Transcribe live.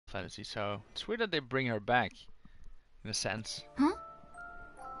fantasy, so it's weird that they bring her back, in a sense. Huh?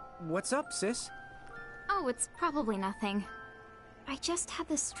 What's up, sis? Oh, it's probably nothing. I just had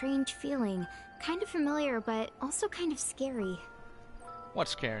this strange feeling. Kind of familiar, but also kind of scary.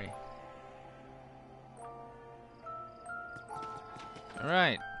 What's scary?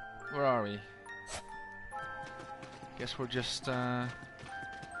 Alright, where are we? Guess we're just,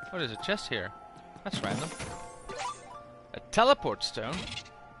 what is a chest here? That's random. A teleport stone?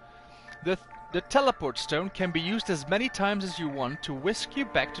 The teleport stone can be used as many times as you want to whisk you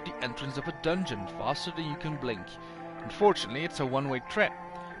back to the entrance of a dungeon faster than you can blink. Unfortunately, it's a one-way trip,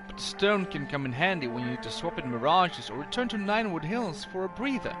 but the stone can come in handy when you need to swap in mirages or return to Ninewood Hills for a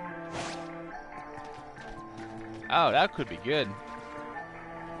breather. Oh, that could be good.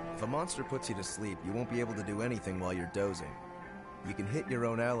 If a monster puts you to sleep, you won't be able to do anything while you're dozing. You can hit your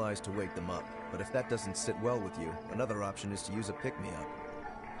own allies to wake them up, but if that doesn't sit well with you, another option is to use a pick-me-up.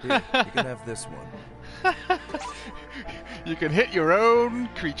 Here, you can have this one. You can hit your own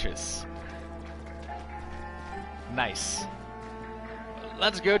creatures. Nice.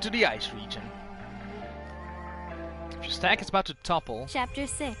 Let's go to the ice region. If your stack is about to topple... Chapter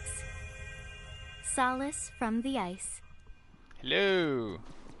 6. Solace from the Ice. Hello.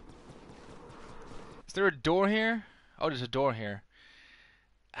 Is there a door here? Oh, there's a door here.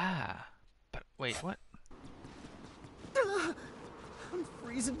 Ah. But wait, what? I'm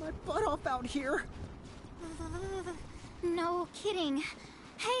freezing my butt off out here. No kidding.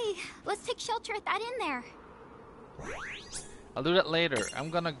 Hey, let's take shelter at that inn there. I'll do that later. I'm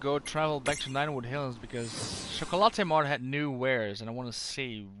gonna go travel back to Ninewood Hills because Chocolate Mart had new wares and I want to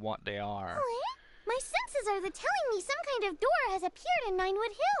see what they are. My senses are telling me some kind of door has appeared in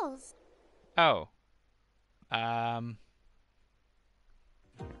Ninewood Hills. Oh.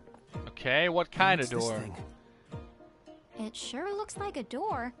 Okay, what kind of door? It sure looks like a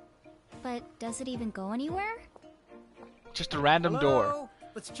door. But does it even go anywhere? Just a random door.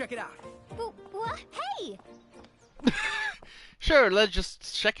 Let's check it out. What? Hey! Sure, let's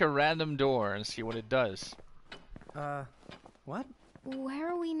just check a random door and see what it does. What?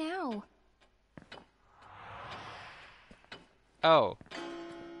 Where are we now? Oh.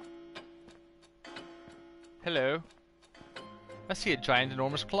 Hello. I see a giant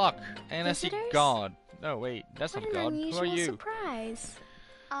enormous clock. And Visitors? I see God. No, wait, that's not God. Who are you? Surprise.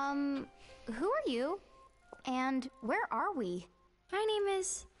 Who are you? And where are we? My name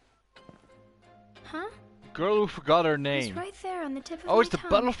is... Huh? Girl who forgot her It's name. right there on the tip of Oh, my it's the tongue.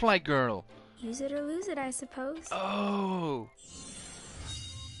 butterfly girl. Use it or lose it, I suppose. Oh.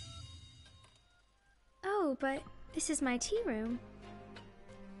 Oh, but this is my tea room.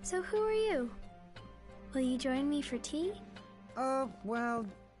 So who are you? Will you join me for tea? Well,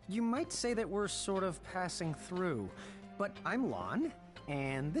 you might say that we're sort of passing through. But I'm Lon,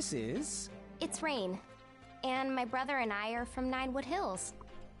 and this is... It's Rain. And my brother and I are from Ninewood Hills.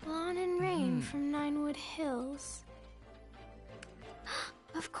 Lon and Rain from Ninewood Hills.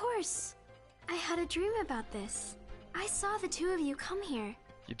 Of course! I had a dream about this. I saw the two of you come here.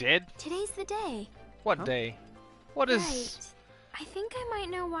 You did? Today's the day. What day? What is... Right. I think I might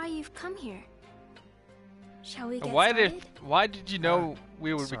know why you've come here. Shall we get Why started? why did you know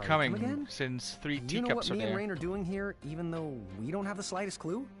we would sorry, be come coming again? since 3 Do you know teacups what are me and there? Rain are doing here, even though we don't have the slightest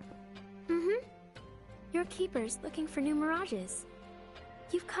clue? Mm-hmm. You're keepers looking for new mirages.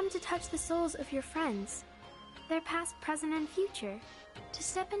 You've come to touch the souls of your friends, their past, present, and future, to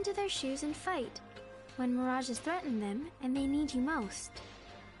step into their shoes and fight when mirages threaten them and they need you most,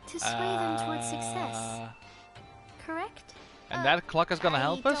 to sway them towards success. Correct? And that clock is gonna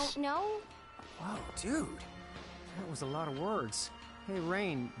help us? I don't know. Whoa, dude. That was a lot of words. Hey,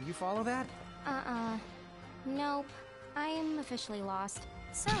 Rain, you follow that? Nope. I am officially lost.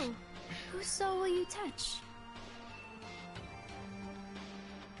 So, whose soul will you touch?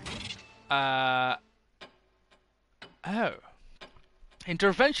 Oh.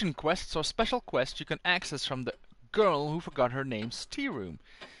 Intervention quests are special quests you can access from the girl who forgot her name's tea room.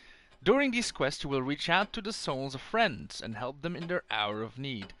 During these quests you will reach out to the souls of friends and help them in their hour of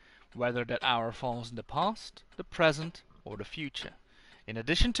need, whether that hour falls in the past, the present, or the future. In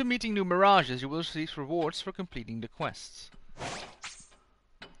addition to meeting new mirages, you will receive rewards for completing the quests.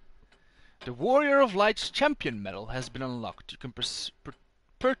 The Warrior of Light's Champion medal has been unlocked. You can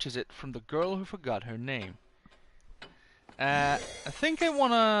purchase it from the girl who forgot her name. I think I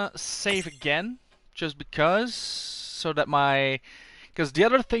wanna save again, just because, so that because the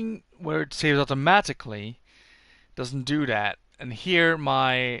other thing where it saves automatically doesn't do that, and here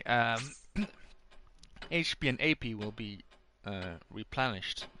my HP and AP will be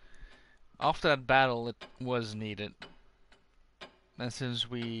replenished. After that battle, it was needed. And since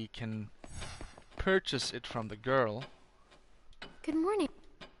we can purchase it from the girl... Good morning.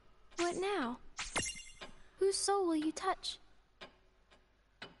 What now? Whose soul will you touch?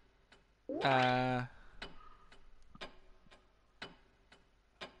 What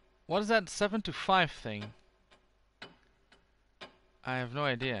is that 7 to 5 thing? I have no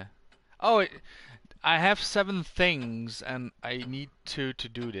idea. Oh, I have 7 things and I need 2 to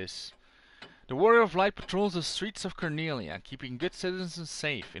do this. The Warrior of Light patrols the streets of Cornelia, keeping good citizens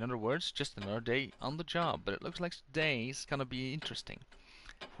safe. In other words, just another day on the job. But it looks like today is gonna be interesting.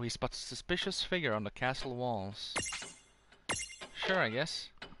 We spot a suspicious figure on the castle walls. Sure, I guess.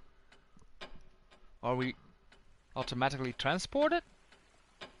 Are we automatically transported?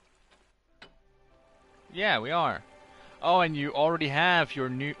 Yeah, we are. Oh, and you already have your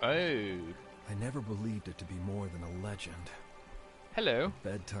new... Oh. I never believed it to be more than a legend. Hello. A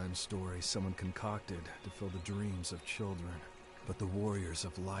bedtime story someone concocted to fill the dreams of children. But the warriors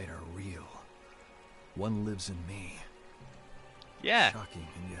of light are real. One lives in me. Yeah. Shocking,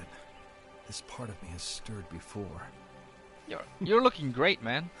 and yet this part of me has stirred before. You're looking great,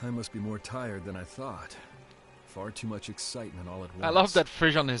 man. I must be more tired than I thought. Far too much excitement all at once. I love that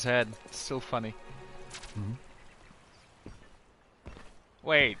fridge on his head. It's still funny. Hmm?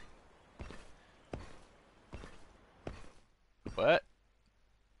 Wait. What?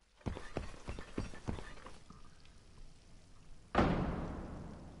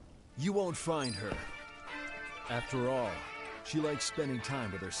 You won't find her. After all, she likes spending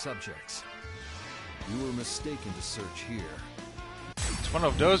time with her subjects. You were mistaken to search here. It's one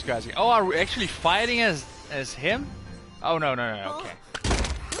of those guys. Oh, are we actually fighting as him? Oh, no, okay. How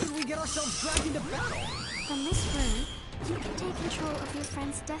did we get ourselves dragged into battle? From this room, you can take control of your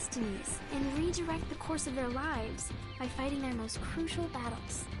friends' destinies and redirect the course of their lives by fighting their most crucial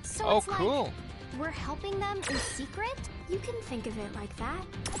battles. So Oh, it's like cool. we're helping them in secret? You can think of it like that.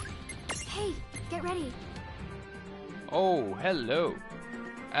 Hey, get ready. Oh, hello.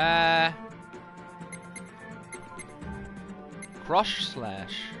 Crush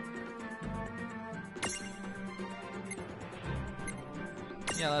slash.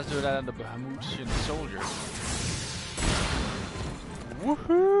 Yeah, let's do that on the Bahamutian soldier.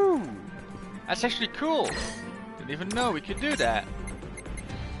 Woohoo! That's actually cool. Didn't even know we could do that.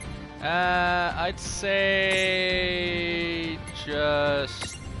 I'd say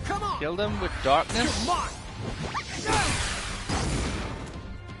just kill them with darkness.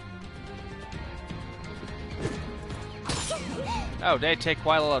 Oh, they take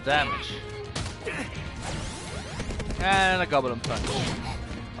quite a lot of damage. And a goblin punch,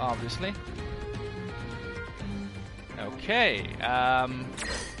 obviously. Okay,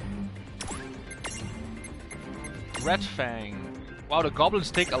 Red Fang. Wow, the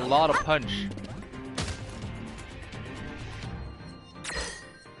goblins take a lot of punch.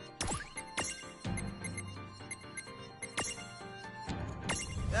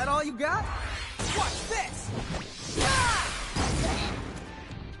 That all you got? Watch this!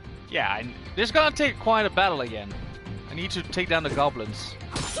 Yeah, this is gonna take quite a battle again. I need to take down the goblins.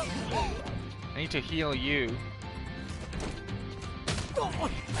 I need to heal you.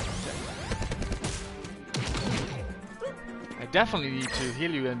 I definitely need to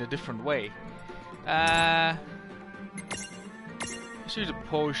heal you in a different way. Let's use a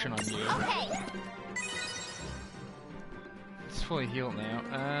potion on you. Okay. It's fully healed now.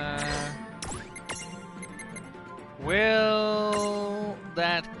 Will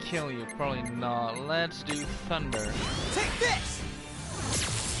that kill you? Probably not. Let's do thunder. Take this!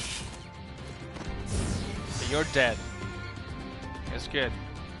 You're dead. That's good.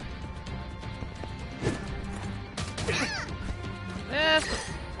 Yes.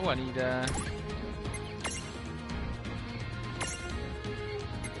 Oh, I need yeah,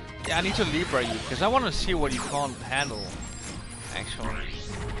 I need to Libra you because I want to see what you can't handle. Actually.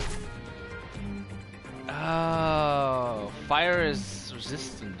 Oh, fire is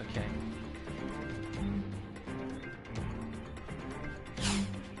resistant. Okay.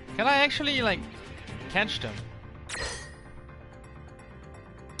 Can I actually like catch them?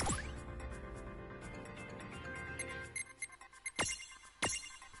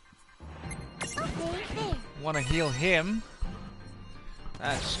 Okay, there. Want to heal him?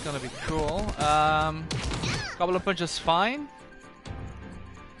 That's gonna be cool. Goblin punch is fine.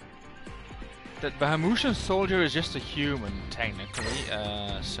 That Bahamutian soldier is just a human, technically.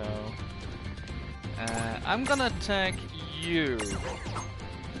 So I'm gonna attack you.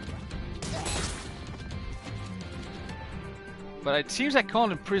 But it seems I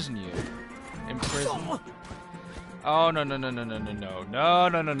can't imprison you. Imprison? Oh no!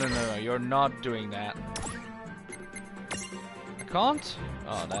 You're not doing that. can't?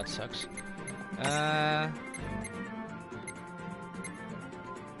 Oh, that sucks.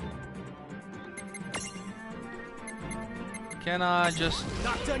 Can I just...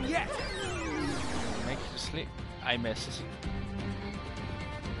 Not done yet! Make you sleep? I missed.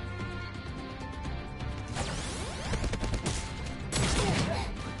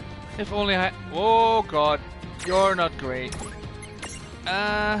 If only I... Oh god, you're not great.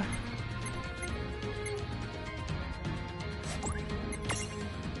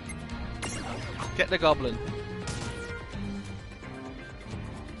 Get the goblin.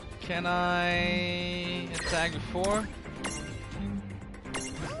 Can I attack before?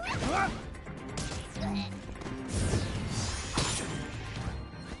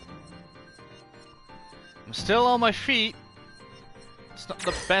 I'm still on my feet. It's not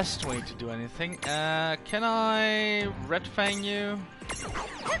the best way to do anything. Can I Red Fang you?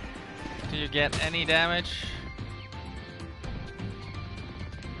 Do you get any damage?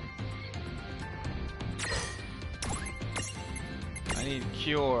 I need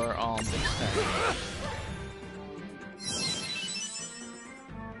cure on Big Stack.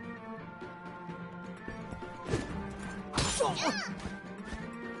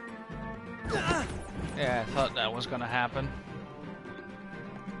 Yeah, I thought that was gonna happen.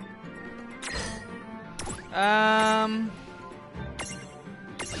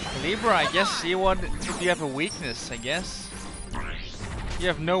 Libra, I guess you want. You have a weakness, I guess. You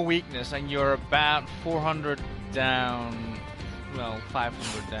have no weakness, and you're about 400 down. Well,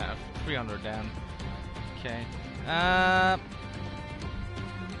 500 down, 300 down. Okay.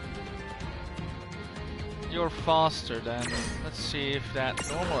 You're faster then. Let's see if that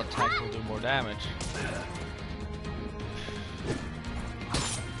normal attack will do more damage.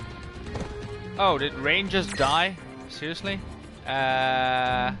 Oh, did Rain just die? Seriously?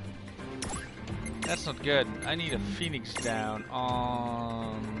 That's not good. I need a Phoenix down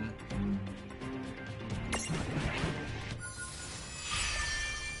on...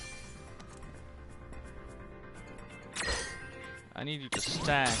 I need you to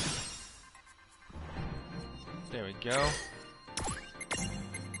stack. There we go.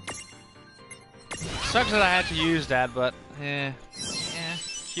 Sucks that I had to use that, but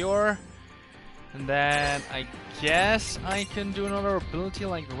cure. And then I guess I can do another ability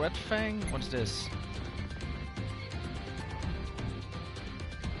like Red Fang. What's this?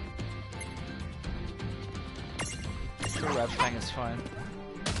 Sure, Red Fang is fine.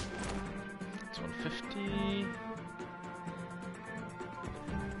 It's 150.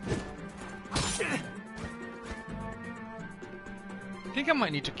 I think I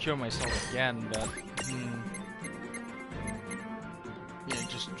might need to cure myself again, but yeah,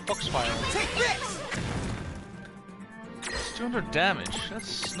 just Foxfire. Take this! It's 200 damage.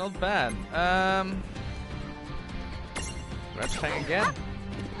 That's not bad. Red Fang again.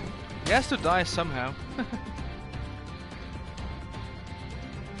 He has to die somehow.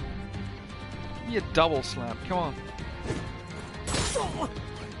 Give me a double slap. Come on.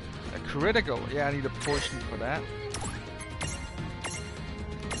 A critical. Yeah, I need a potion for that.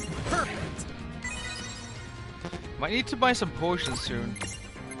 Perfect! Might need to buy some potions soon.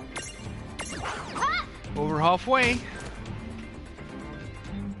 Over halfway.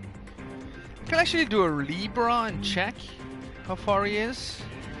 Can I actually do a Libra and check how far he is?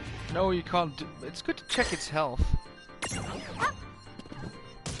 No, you can't do... It's good to check its health.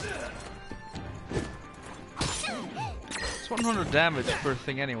 It's 100 damage per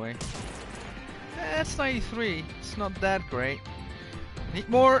thing anyway. That's 93. It's not that great. Need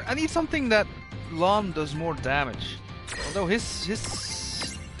more. I need something that Lon does more damage. Although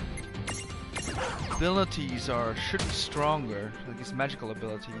his abilities should be stronger, like his magical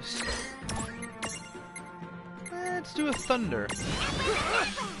abilities. Let's do a Thunder.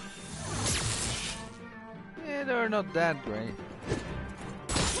 Yeah, they're not that great.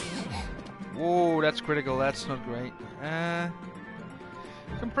 Whoa, that's critical. That's not great. Can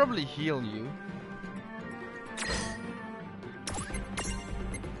probably heal you.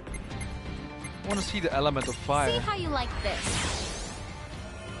 I want to see the element of fire. See how you like this.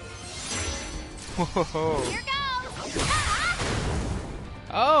 Whoa. Here goes.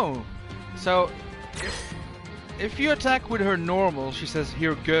 Oh, so if you attack with her normal, she says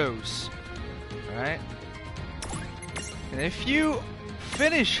 "here goes," right? And if you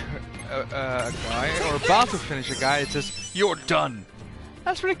finish a guy or about to finish a guy, it says "you're done."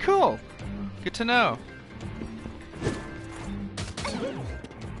 That's pretty cool. Good to know.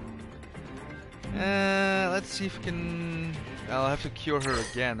 Let's see if we can... I'll have to cure her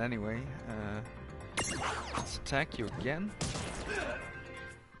again anyway. Let's attack you again.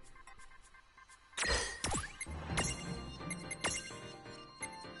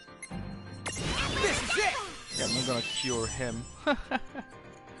 Yeah, I'm not gonna cure him.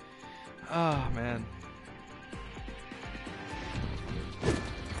 Oh man.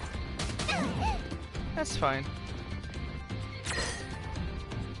 That's fine.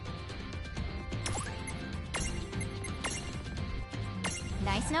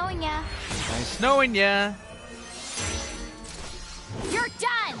 Nice knowing ya. Nice knowing ya. You're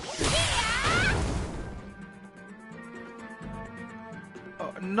done.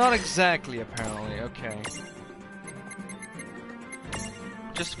 Oh, not exactly, apparently. Okay.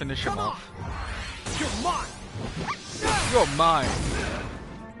 Just finish him off. You're mine.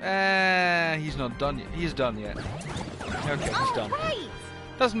 He's not done yet. He's done yet. Okay, he's done. Right.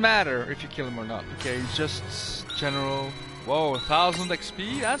 Doesn't matter if you kill him or not. Okay, he's just general. Whoa, 1000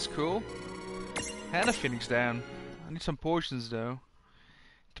 XP? That's cool. And a Phoenix down. I need some potions though.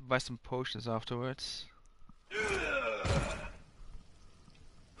 To buy some potions afterwards.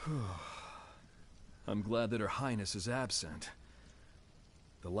 I'm glad that Her Highness is absent.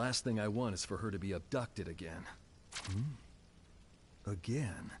 The last thing I want is for her to be abducted again.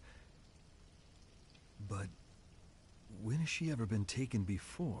 Again? But when has she ever been taken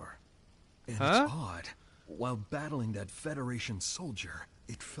before? And Huh? it's odd. While battling that Federation soldier,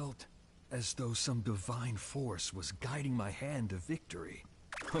 it felt as though some divine force was guiding my hand to victory.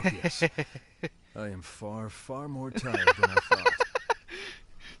 Oh yes, I am far, far more tired than I thought.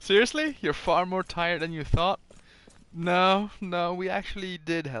 Seriously? You're far more tired than you thought? No, we actually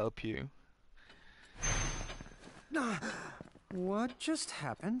did help you. What just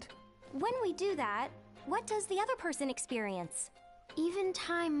happened? When we do that, what does the other person experience? Even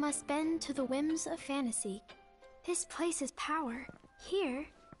time must bend to the whims of fantasy. This place is power. Here,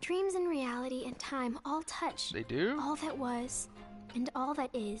 dreams and reality and time all touch. They do? All that was, and all that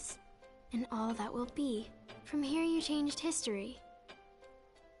is, and all that will be. From here you changed history.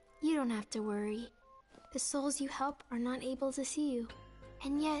 You don't have to worry. The souls you help are not able to see you.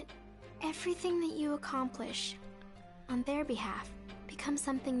 And yet, everything that you accomplish on their behalf becomes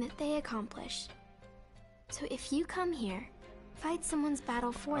something that they accomplish. So if you come here, fight someone's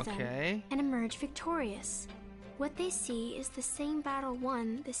battle for them, and emerge victorious. What they see is the same battle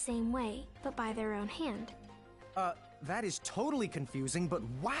won the same way, but by their own hand. That is totally confusing, but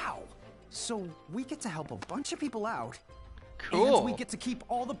wow! So we get to help a bunch of people out. Cool. And we get to keep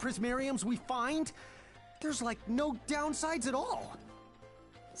all the prismariums we find? There's like no downsides at all.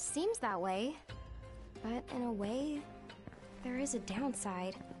 Seems that way. But in a way, there is a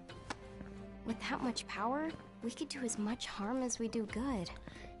downside. With that much power, we could do as much harm as we do good.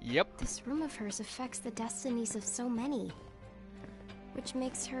 Yep. This room of hers affects the destinies of so many. Which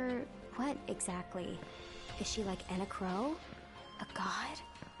makes her what exactly? Is she like Anna Crow? A god?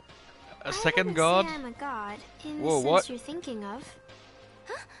 A second I god? wouldn't say I'm a god, in Whoa, the sense what? you're thinking of.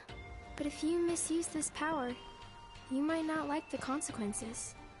 Huh? But if you misuse this power, you might not like the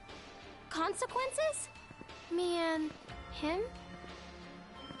consequences. Consequences? Me and him?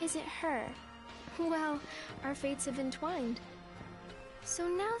 Is it her? Well, our fates have entwined. So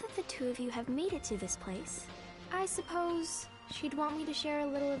now that the two of you have made it to this place, I suppose she'd want me to share a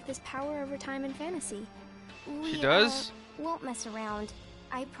little of this power over time and fantasy. She does? Won't mess around.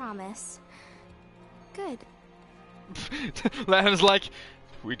 I promise. Good. Lan's like,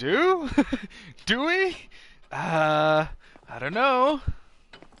 we do? Do we? I don't know.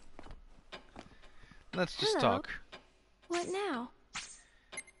 Let's just Hello. talk. What now?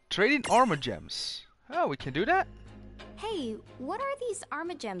 Trading armor gems. Oh, we can do that? Hey, what are these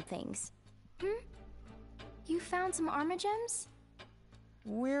Armagem things? You found some armor gems?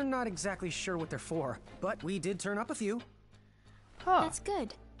 We're not exactly sure what they're for, but we did turn up a few. Huh. That's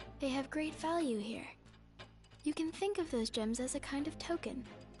good. They have great value here. You can think of those gems as a kind of token.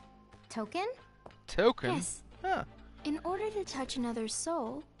 Token? Token? Yes. Huh. In order to touch another's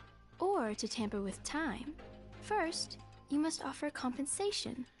soul, or to tamper with time, first, you must offer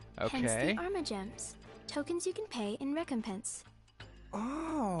compensation. Hence Okay. the armor gems. Tokens you can pay in recompense.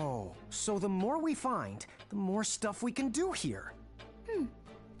 Oh, so the more we find, the more stuff we can do here.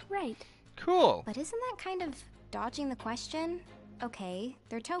 Right. Cool. But isn't that kind of dodging the question? Okay,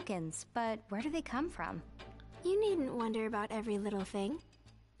 they're tokens, but where do they come from? You needn't wonder about every little thing.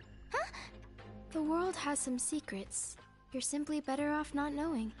 Huh? The world has some secrets. You're simply better off not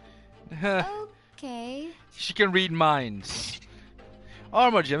knowing. Okay. She can read minds.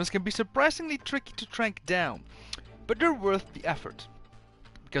 Armor gems can be surprisingly tricky to track down, but they're worth the effort.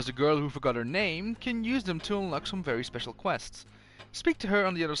 Because the girl who forgot her name can use them to unlock some very special quests. Speak to her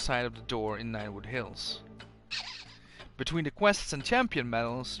on the other side of the door in Ninewood Hills. Between the quests and champion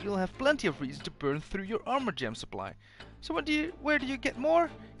medals, you'll have plenty of reason to burn through your armor gem supply. So where do you get more?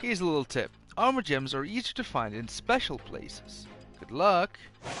 Here's a little tip. Armor gems are easier to find in special places. Good luck.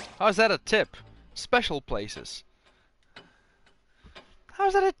 How's that a tip? Special places.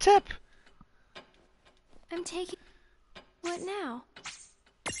 How's that a tip? I'm taking... What now?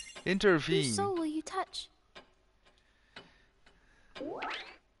 Intervene. Whose soul will you touch?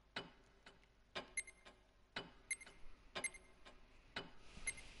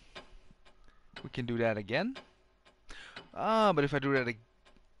 We can do that again. Ah, but if I do that again...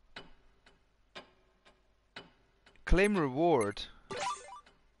 Claim reward.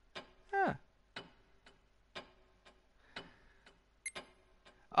 Ah.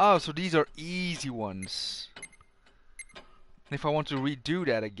 Oh, so these are easy ones. And if I want to redo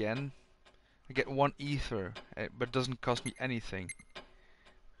that again, I get 1 ether, but it doesn't cost me anything.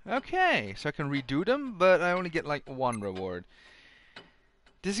 Okay, so I can redo them, but I only get like 1 reward.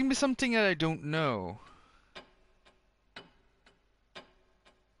 This is gonna be something that I don't know.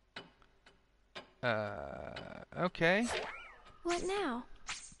 Okay. What now?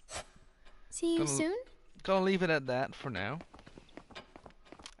 See you soon? Gonna leave it at that for now.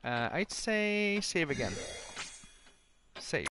 I'd say save again.